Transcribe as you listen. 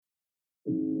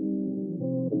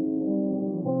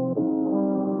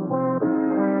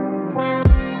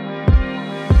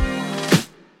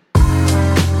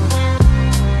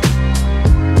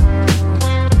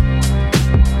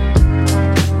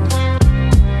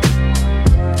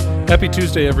Happy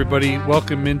Tuesday, everybody.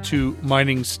 Welcome into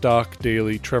Mining Stock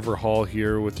Daily. Trevor Hall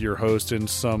here with your host and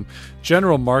some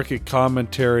general market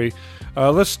commentary.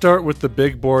 Let's start with the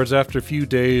big boards. After a few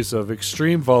days of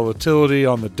extreme volatility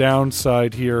on the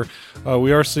downside here,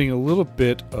 we are seeing a little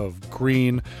bit of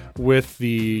green with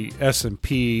the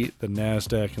S&P, the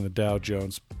NASDAQ, and the Dow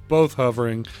Jones both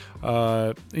hovering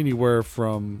anywhere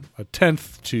from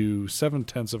 0.1 to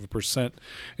 0.7%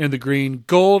 in the green.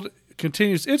 Gold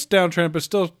continues its downtrend, but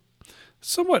still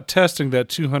somewhat testing that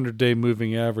 200-day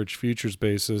moving average futures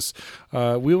basis.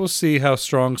 We will see how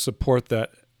strong support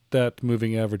that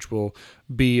moving average will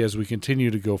be as we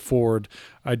continue to go forward.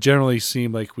 I generally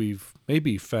seem like we've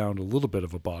maybe found a little bit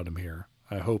of a bottom here.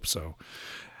 I hope so.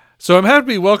 So I'm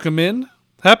happy to welcome in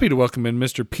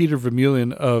Mr. Peter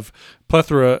Vermeulen of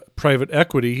Plethora Private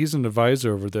Equity. He's an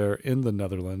advisor over there in the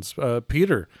Netherlands.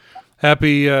 Peter,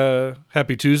 happy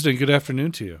Tuesday and good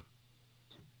afternoon to you.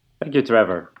 Thank you,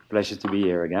 Trevor. Pleasure to be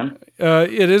here again.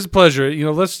 It is a pleasure.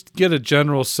 Let's get a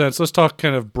general sense. Let's talk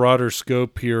kind of broader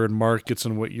scope here in markets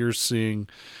and what you're seeing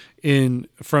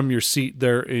from your seat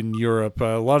there in Europe.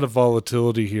 A lot of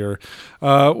volatility here.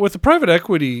 With the private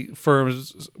equity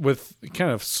firms with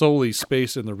kind of solely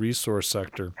space in the resource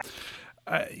sector,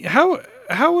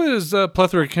 how is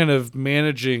Plethora kind of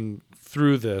managing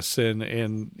through this and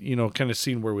kind of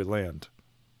seeing where we land?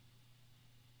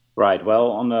 Right.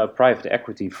 Well, on the private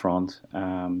equity front,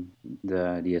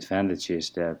 the advantage is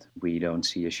that we don't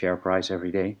see a share price every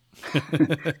day.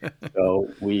 So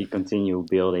we continue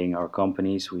building our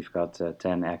companies. We've got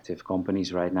 10 active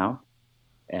companies right now.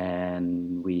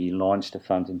 And we launched the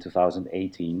fund in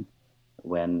 2018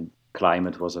 when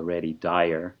climate was already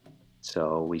dire.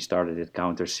 So we started it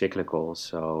counter-cyclical.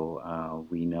 So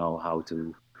we know how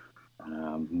to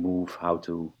move, how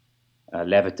to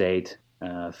levitate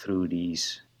through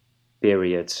these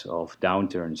periods of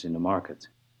downturns in the market.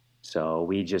 So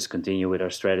we just continue with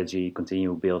our strategy,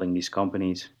 continue building these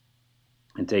companies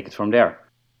and take it from there.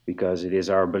 Because it is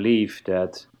our belief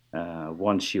that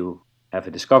once you have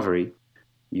a discovery,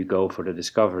 you go for the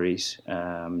discoveries,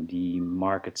 the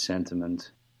market sentiment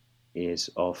is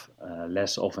of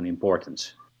less of an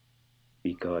importance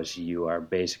because you are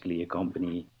basically a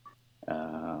company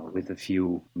with a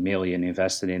few million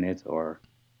invested in it, or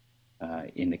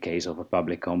in the case of a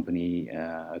public company,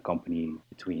 a company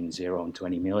between 0 and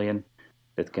 20 million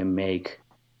that can make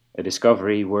a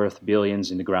discovery worth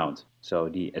billions in the ground. So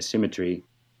the asymmetry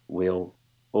will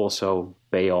also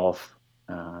pay off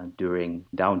during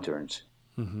downturns.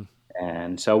 Mm-hmm.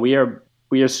 And so we are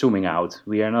zooming out.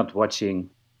 We are not watching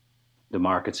the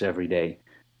markets every day.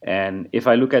 And if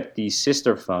I look at the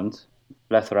sister fund,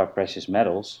 Plethora Precious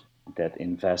Metals, that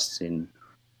invests in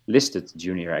listed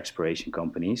junior exploration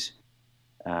companies,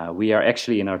 we are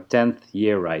actually in our 10th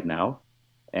year right now.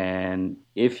 And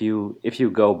if you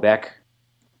go back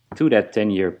to that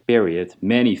 10-year period,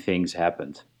 many things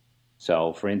happened.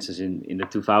 So, for instance, in the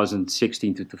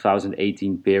 2016 to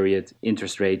 2018 period,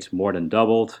 interest rates more than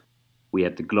doubled. We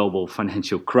had the global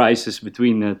financial crisis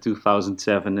between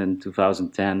 2007 and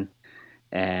 2010.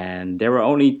 And there were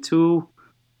only two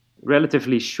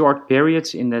relatively short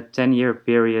periods in that 10-year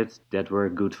period that were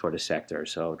good for the sector.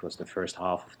 So it was the first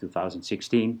half of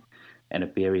 2016 and a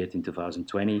period in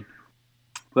 2020.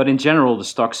 But in general, the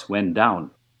stocks went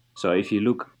down. So if you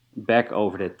look back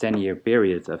over that 10-year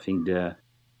period, I think the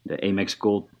Amex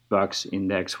Gold Bucks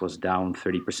index was down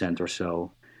 30% or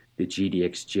so. The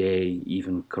GDXJ,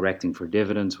 even correcting for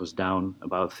dividends, was down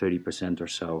about 30% or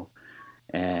so.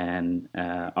 And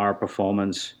our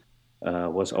performance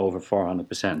was over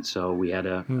 400%. So we had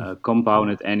a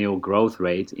compounded annual growth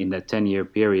rate in that 10-year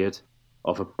period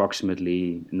of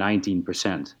approximately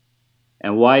 19%.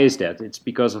 And why is that? It's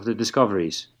because of the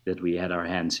discoveries that we had our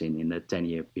hands in that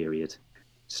 10-year period.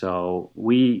 So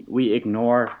we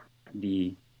ignore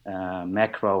the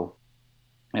macro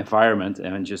environment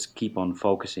and just keep on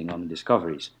focusing on the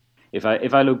discoveries. If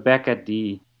I look back at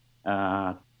the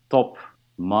top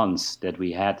months that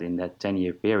we had in that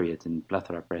 10-year period in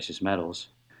Plethora Precious Metals,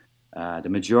 the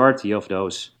majority of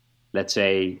those, let's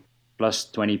say,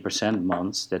 plus 20%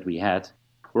 months that we had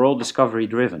were all discovery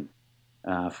driven.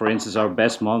 For instance, our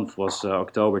best month was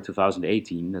October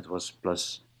 2018. That was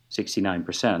plus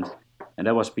 69%. And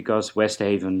that was because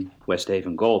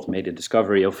Westhaven Gold made a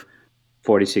discovery of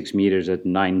 46 meters at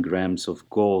 9 grams of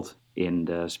gold in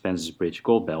the Spencer's Bridge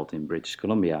Gold Belt in British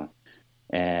Columbia.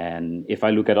 And if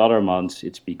I look at other months,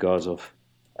 it's because of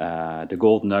the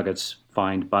gold nuggets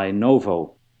found by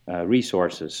Novo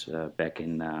Resources back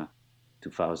in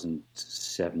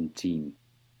 2017,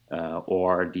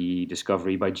 or the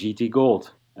discovery by GT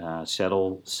Gold,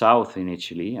 Saddle South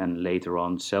initially, and later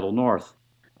on Saddle North.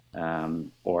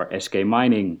 or SK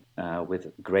Mining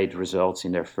with great results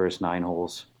in their first 9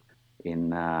 holes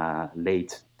in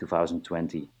late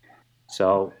 2020.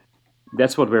 So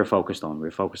that's what we're focused on.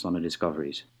 We're focused on the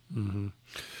discoveries. Mm-hmm.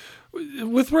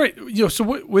 With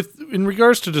in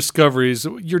regards to discoveries,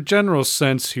 your general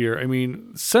sense here, I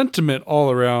mean, sentiment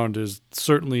all around is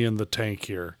certainly in the tank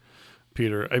here,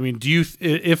 Peter. I mean,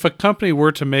 if a company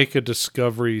were to make a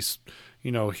discovery,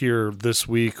 here this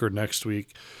week or next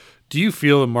week, do you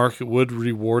feel the market would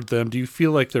reward them? Do you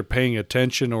feel like they're paying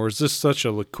attention, or is this such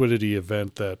a liquidity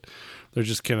event that they're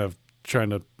just kind of trying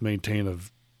to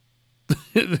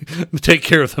take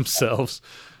care of themselves?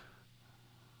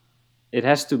 It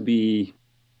has to be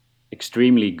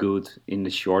extremely good in the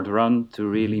short run to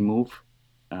really move,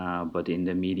 but in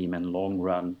the medium and long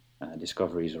run,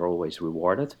 discoveries are always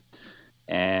rewarded.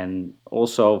 And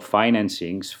also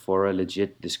financings for a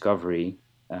legit discovery,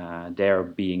 they're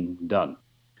being done.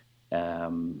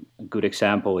 A good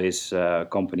example is a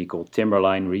company called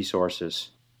Timberline Resources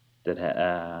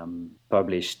that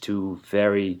published 2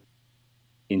 very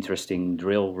interesting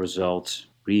drill results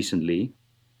recently.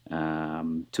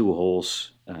 2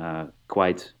 holes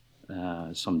quite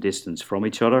some distance from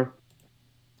each other.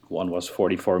 One was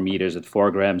 44 meters at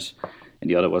 4 grams, and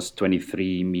the other was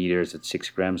 23 meters at 6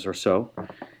 grams or so.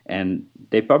 And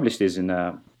they published this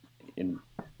the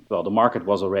market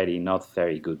was already not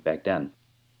very good back then,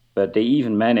 but they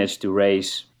even managed to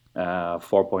raise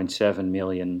 4.7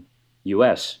 million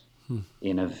US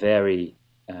in a very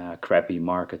crappy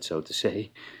market, so to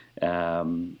say.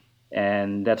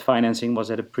 And that financing was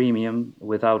at a premium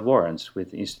without warrants,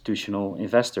 with institutional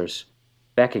investors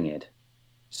backing it.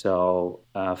 So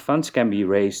funds can be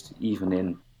raised even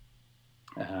in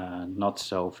not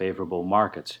so favorable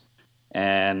markets.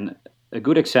 And a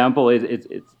good example,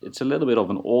 it's a little bit of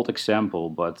an old example,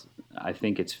 but I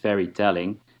think it's very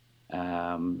telling.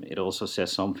 It also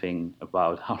says something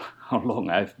about how long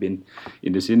I've been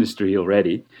in this industry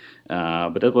already.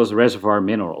 But that was Reservoir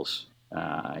Minerals.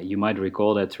 You might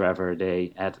recall that, Trevor,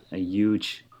 they had a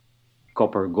huge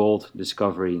copper gold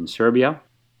discovery in Serbia.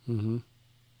 Mm-hmm.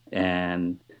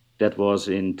 And that was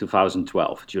in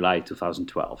 2012, July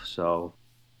 2012. So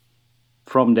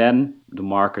from then, the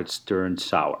markets turned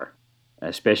sour,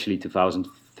 especially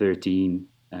 2013.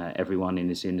 Everyone in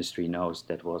this industry knows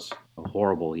that was a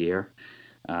horrible year.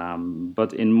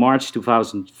 But in March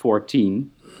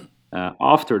 2014,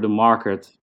 after the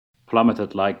market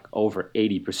plummeted like over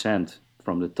 80%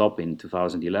 from the top in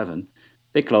 2011,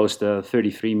 they closed a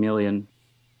 33 million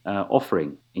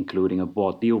offering, including a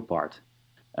bought deal part.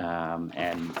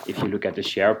 And if you look at the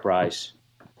share price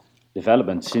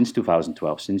development since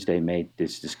 2012, since they made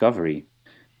this discovery,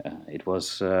 it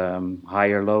was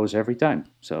higher lows every time.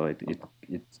 So it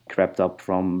crept up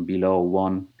from below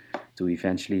 $1 to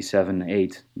eventually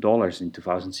 $7-8 in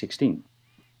 2016.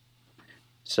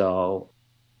 So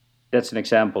that's an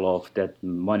example of that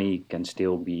money can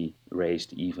still be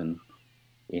raised even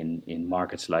in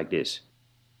markets like this.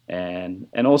 And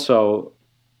also,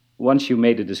 once you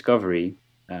made a discovery,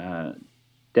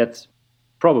 that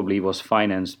probably was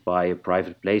financed by a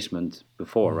private placement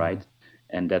before, right?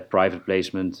 And that private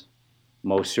placement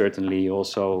most certainly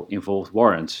also involved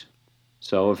warrants.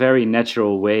 So a very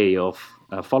natural way of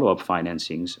follow-up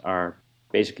financings are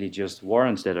basically just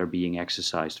warrants that are being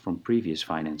exercised from previous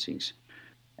financings.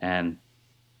 And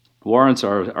warrants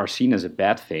are seen as a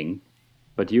bad thing,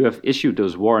 but you have issued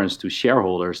those warrants to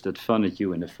shareholders that funded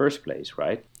you in the first place,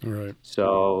 right? Right.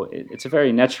 So it's a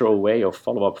very natural way of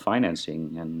follow-up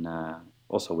financing, and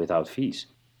also without fees.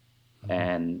 Mm-hmm.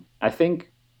 And I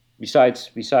think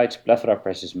besides Plethora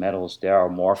Precious Metals, there are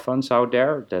more funds out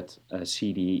there that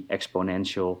see the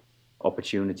exponential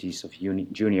opportunities of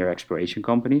junior exploration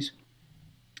companies.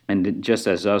 And just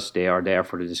as us, they are there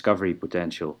for the discovery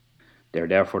potential. They're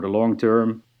there for the long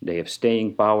term. They have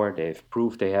staying power. They have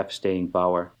proved they have staying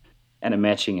power, and a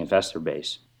matching investor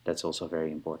base. That's also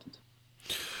very important.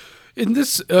 In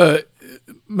this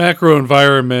macro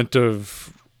environment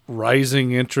of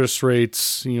rising interest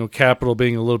rates, capital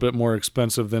being a little bit more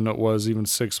expensive than it was even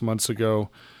 6 months ago,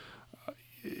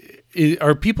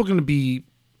 are people going to be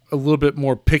a little bit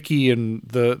more picky in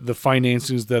the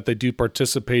financings that they do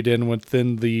participate in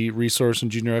within the resource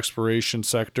and junior exploration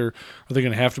sector? Are they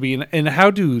going to have to be? And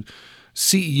how do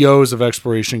CEOs of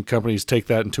exploration companies take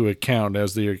that into account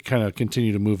as they kind of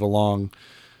continue to move along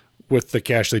with the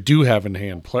cash they do have in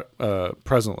hand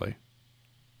presently?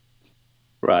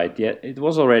 Right. Yeah, it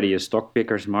was already a stock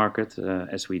pickers market,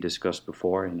 as we discussed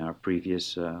before in our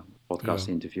previous podcast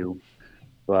interview.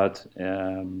 But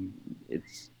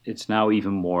it's now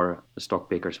even more a stock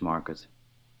pickers market.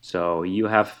 So you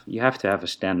have to have a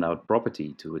standout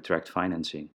property to attract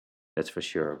financing. That's for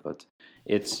sure. But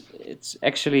it's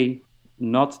actually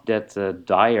not that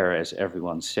dire as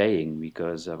everyone's saying,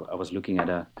 because I was looking at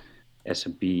a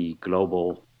S&P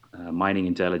Global Mining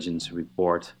Intelligence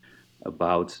report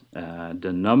about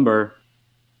the number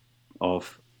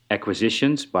of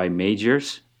acquisitions by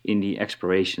majors in the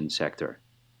exploration sector.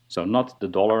 So not the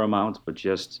dollar amount, but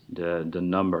just the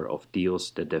number of deals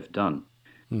that they've done.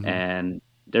 And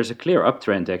there's a clear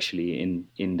uptrend actually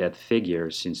in that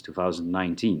figure since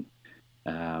 2019.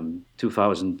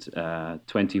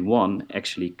 2021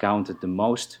 actually counted the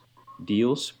most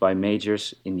deals by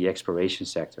majors in the exploration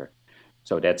sector.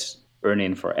 So that's earn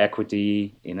in for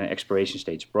equity in an exploration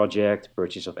stage project,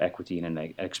 purchase of equity in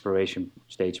an exploration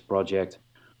stage project,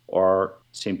 or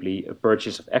simply a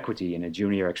purchase of equity in a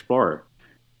junior explorer.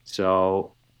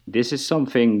 So this is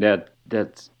something that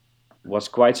was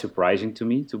quite surprising to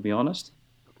me, to be honest.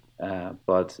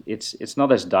 But it's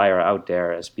not as dire out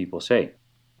there as people say.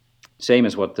 Same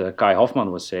as what Kai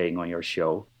Hoffman was saying on your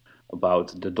show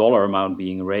about the dollar amount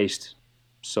being raised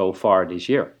so far this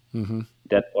year.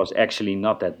 That was actually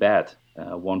not that bad.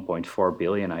 1.4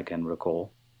 billion, I can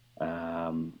recall.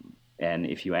 And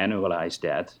if you annualize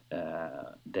that,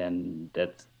 then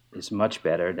that is much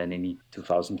better than in the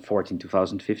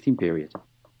 2014-2015 period.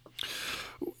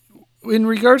 In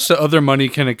regards to other money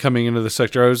kind of coming into the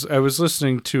sector, I was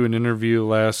listening to an interview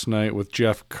last night with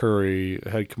Jeff Curry,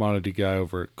 head commodity guy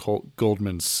over at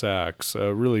Goldman Sachs.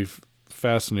 A really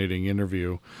fascinating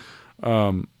interview.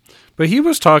 But he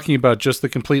was talking about just the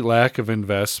complete lack of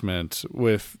investment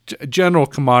with general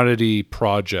commodity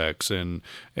projects and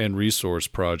resource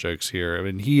projects here. I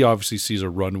mean, he obviously sees a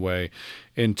runway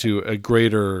into a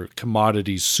greater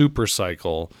commodity super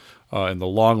cycle in the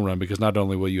long run, because not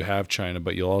only will you have China,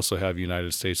 but you'll also have the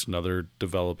United States and other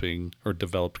developing or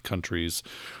developed countries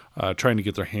trying to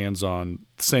get their hands on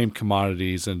the same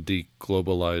commodities in the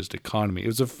globalized economy. It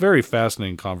was a very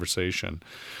fascinating conversation.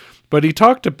 But he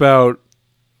talked about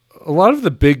a lot of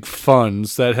the big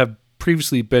funds that have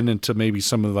previously been into maybe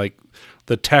some of like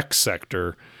the tech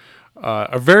sector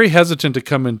are very hesitant to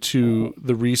come into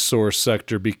the resource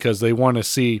sector because they want to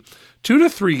see 2 to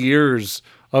 3 years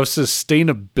of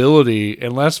sustainability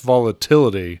and less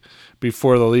volatility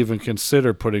before they'll even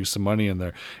consider putting some money in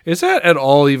there. Is that at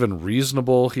all even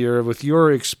reasonable here with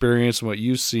your experience and what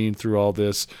you've seen through all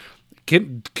this?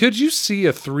 Could you see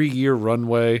a 3-year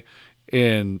runway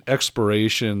in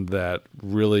exploration that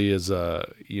really is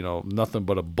nothing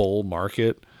but a bull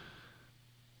market?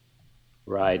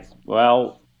 Right.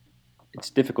 Well, it's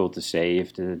difficult to say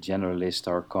if the generalists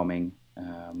are coming.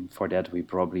 For that, we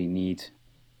probably need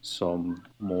some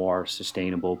more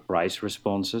sustainable price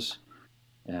responses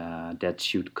that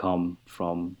should come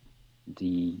from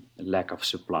the lack of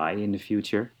supply in the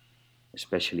future,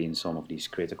 especially in some of these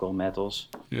critical metals.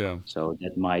 Yeah. So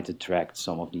that might attract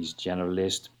some of these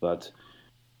generalists. But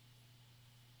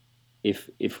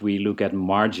if we look at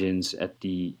margins at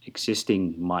the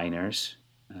existing miners,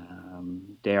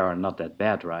 they are not that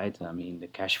bad, right? I mean, the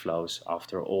cash flows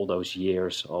after all those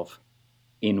years of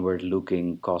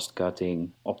inward-looking,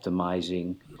 cost-cutting,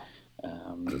 optimizing,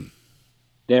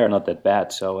 they are not that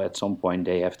bad. So at some point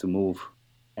they have to move,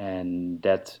 and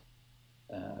that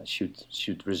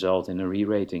should result in a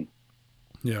re-rating.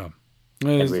 Yeah.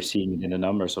 And we're seeing it in the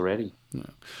numbers already.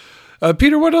 Yeah.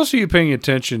 Peter, what else are you paying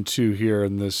attention to here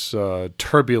in this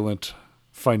turbulent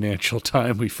financial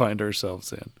time we find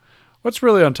ourselves in? What's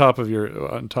really on top of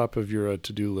your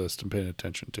to-do list and paying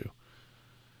attention to?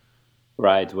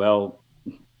 Right. Well,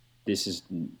 this is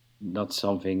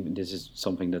something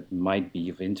that might be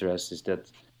of interest, is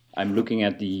that I'm looking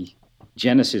at the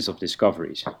genesis of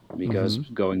discoveries, because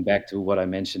going back to what I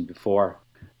mentioned before,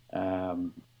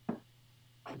 that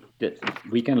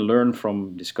we can learn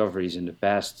from discoveries in the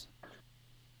past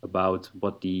about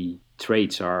what the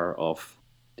traits are of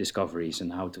discoveries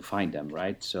and how to find them,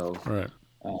 right? So, right.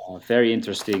 Very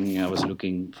interesting. I was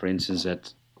looking, for instance,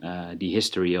 at the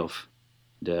history of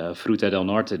the Fruta del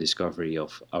Norte discovery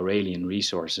of Aurelian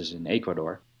resources in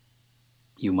Ecuador.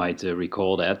 You might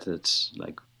recall that. It's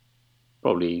like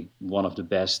probably one of the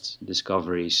best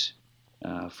discoveries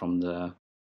from the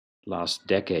last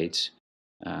decades.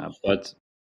 But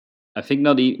I think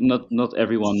not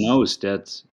everyone knows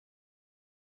that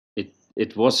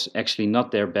it was actually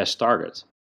not their best target.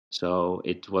 So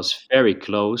it was very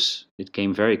close. It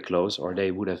came very close, or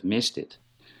they would have missed it.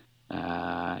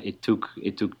 It took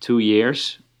 2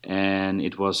 years, and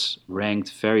it was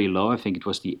ranked very low. I think it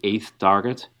was the 8th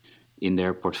target in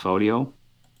their portfolio.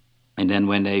 And then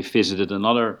when they visited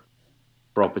another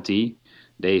property,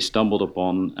 they stumbled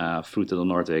upon Fruta del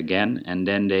Norte again, and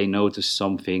then they noticed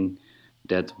something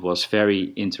that was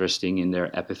very interesting in their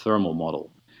epithermal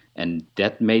model. And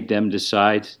that made them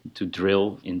decide to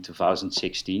drill in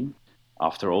 2016,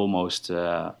 after almost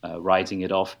writing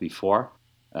it off before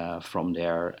from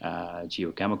their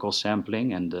geochemical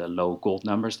sampling and the low gold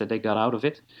numbers that they got out of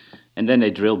it. And then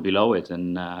they drilled below it,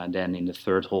 and then in the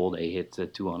third hole they hit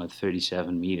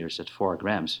 237 meters at 4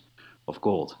 grams of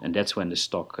gold. And that's when the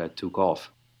stock took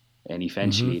off. And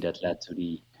eventually that led to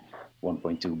the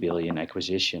 1.2 billion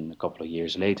acquisition a couple of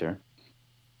years later.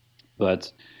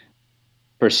 But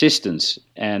persistence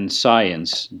and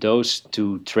science, those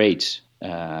two traits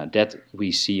that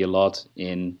we see a lot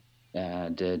in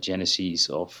the genesis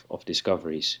of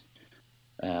discoveries.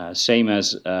 Same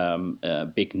as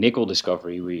a big nickel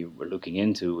discovery we were looking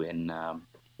into in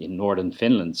northern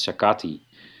Finland, Sakatti,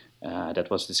 that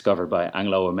was discovered by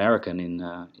Anglo-American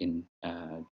in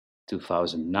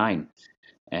 2009,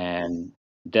 and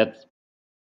that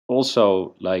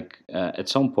also, like at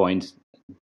some point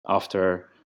after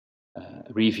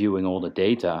reviewing all the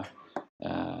data,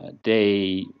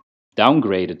 they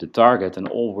downgraded the target and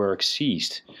all work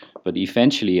ceased. But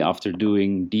eventually, after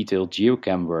doing detailed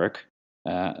geochem work,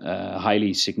 a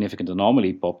highly significant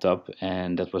anomaly popped up,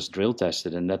 and that was drill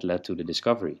tested, and that led to the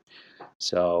discovery.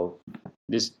 So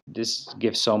this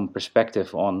gives some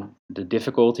perspective on the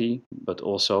difficulty, but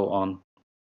also on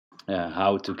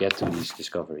how to get to these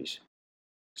discoveries.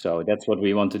 So that's what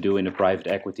we want to do in a private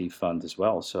equity fund as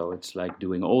well. So it's like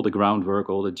doing all the groundwork,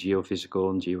 all the geophysical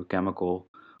and geochemical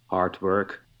hard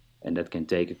work, and that can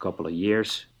take a couple of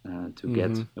years to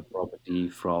get a property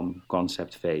from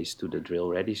concept phase to the drill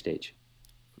ready stage.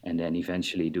 And then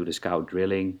eventually do the scout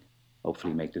drilling,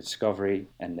 hopefully make the discovery,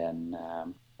 and then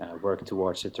work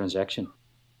towards a transaction.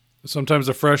 Sometimes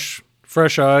a fresh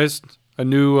eyes, a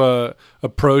new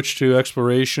approach to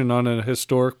exploration on a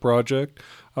historic project.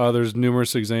 There's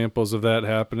numerous examples of that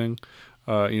happening.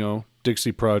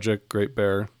 Dixie Project, Great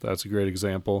Bear, that's a great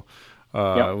example.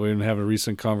 Yep. We have a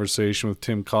recent conversation with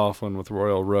Tim Coughlin with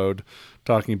Royal Road,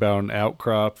 talking about an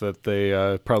outcrop that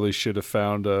they probably should have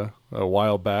found a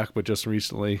while back, but just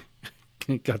recently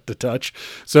got to touch.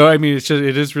 So, I mean, it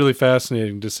is really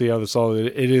fascinating to see how this all,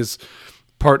 it is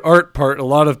part art, a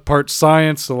lot of part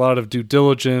science, a lot of due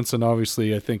diligence, and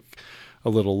obviously I think a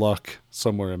little luck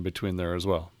somewhere in between there as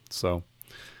well. So,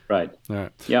 right. All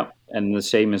right. Yeah. And the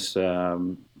same as,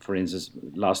 for instance,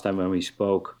 last time when we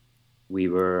spoke, we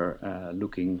were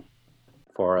looking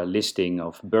for a listing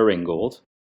of Burin Gold.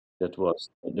 That was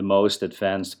the most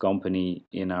advanced company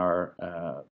in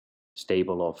our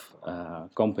stable of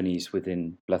companies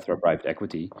within Plethora Private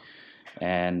Equity.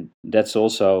 And that's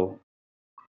also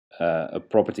a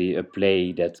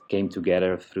play that came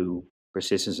together through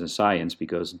persistence and science,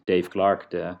 because Dave Clark,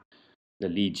 the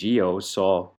lead geo,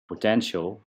 saw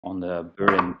potential on the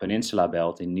Burin Peninsula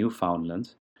belt in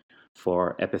Newfoundland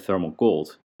for epithermal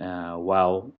gold.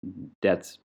 While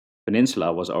that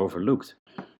peninsula was overlooked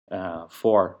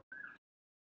for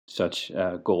such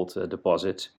gold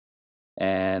deposits.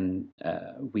 And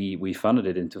we funded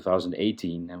it in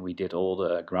 2018, and we did all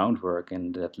the groundwork,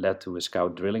 and that led to a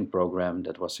scout drilling program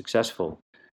that was successful.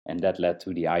 And that led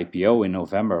to the IPO in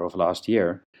November of last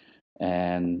year.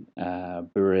 And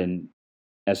Burin,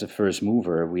 as a first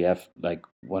mover, we have like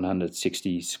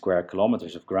 160 square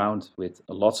kilometers of ground with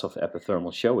lots of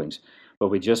epithermal showings. But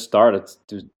we just started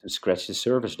to scratch the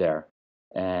surface there.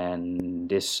 And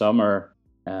this summer,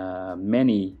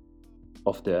 many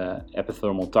of the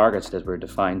epithermal targets that were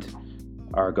defined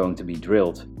are going to be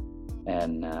drilled.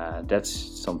 And that's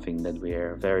something that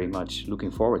we're very much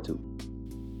looking forward to.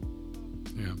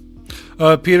 Yeah.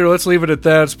 Peter, let's leave it at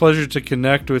that. It's a pleasure to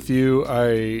connect with you.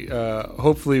 I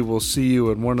hopefully will see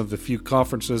you in one of the few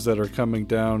conferences that are coming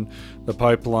down the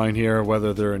pipeline here,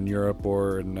 whether they're in Europe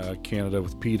or in Canada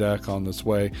with PDAC on this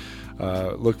way.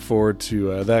 Look forward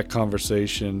to that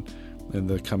conversation in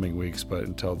the coming weeks. But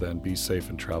until then, be safe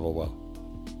and travel well.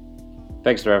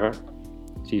 Thanks, Trevor.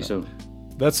 See you soon.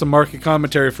 That's the market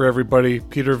commentary for everybody.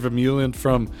 Peter Vermeulen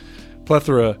from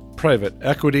Plethora Private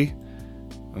Equity.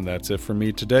 And that's it for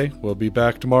me today. We'll be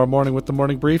back tomorrow morning with the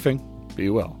morning briefing. Be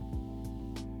well.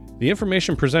 The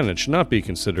information presented should not be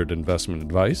considered investment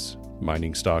advice.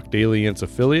 Mining Stock Daily and its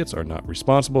affiliates are not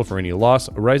responsible for any loss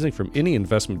arising from any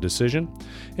investment decision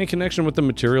in connection with the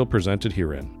material presented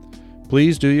herein.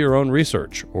 Please do your own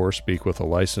research or speak with a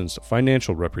licensed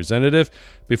financial representative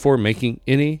before making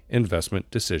any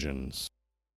investment decisions.